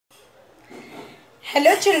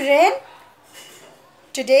Hello children,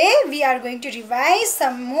 today we are going to revise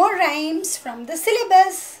some more rhymes from the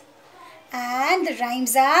syllabus, and the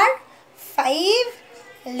rhymes are 5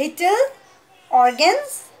 little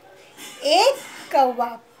organs, एक कौवा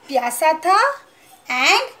प्यासा था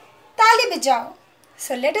and ताली बजाओ.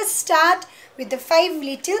 So let us start with the 5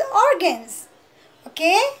 little organs.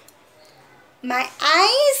 Okay, my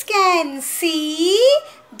eyes can see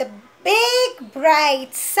the big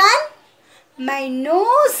bright sun. My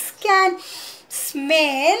nose can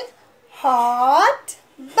smell hot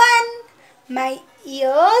bun. My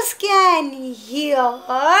ears can hear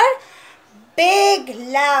big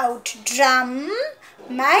loud drum.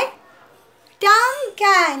 My tongue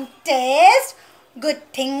can taste good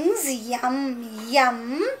things, yum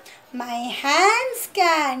yum. My hands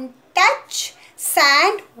can touch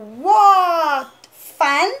sand, what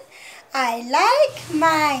fun. I like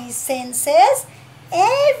my senses,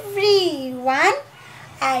 everyone.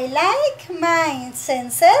 I like my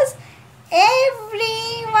senses,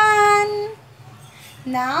 everyone.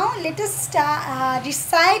 Now let us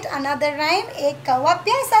recite another rhyme. एक कौवा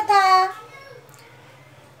प्यासा था.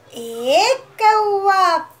 एक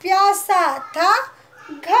कौवा प्यासा था,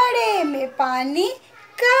 घड़े में पानी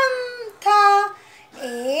कम था.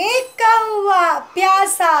 एक कौवा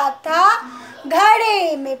प्यासा था,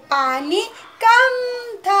 घड़े में पानी कम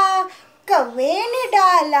था. कौवे ने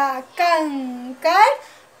डाला कंकड़,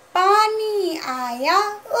 पानी आया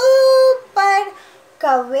ऊपर.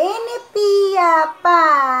 कौवे ने पिया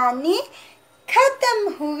पानी,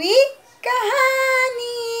 खत्म हुई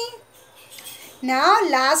कहानी. Now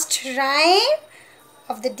last rhyme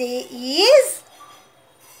of the day is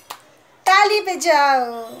ताली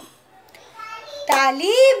बजाओ.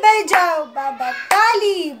 ताली बजाओ बाबा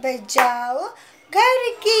ताली बजाओ, घर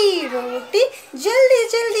की रोटी जल्दी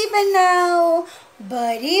जल्दी बनाओ.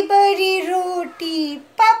 बड़ी बड़ी रोटी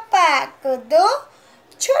पापा को दो,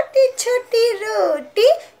 छोटी छोटी रोटी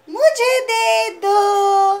मुझे दे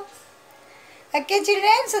दो. Okay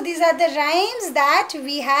children, so these are the rhymes that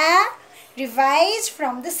we have revised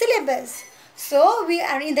from the syllabus. So we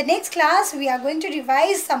are in the next class, we are going to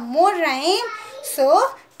revise some more rhyme.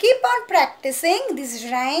 So keep on practicing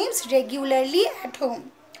these rhymes regularly at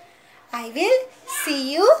home. I will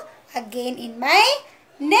see you again in my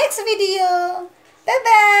next video. Bye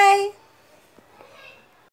bye.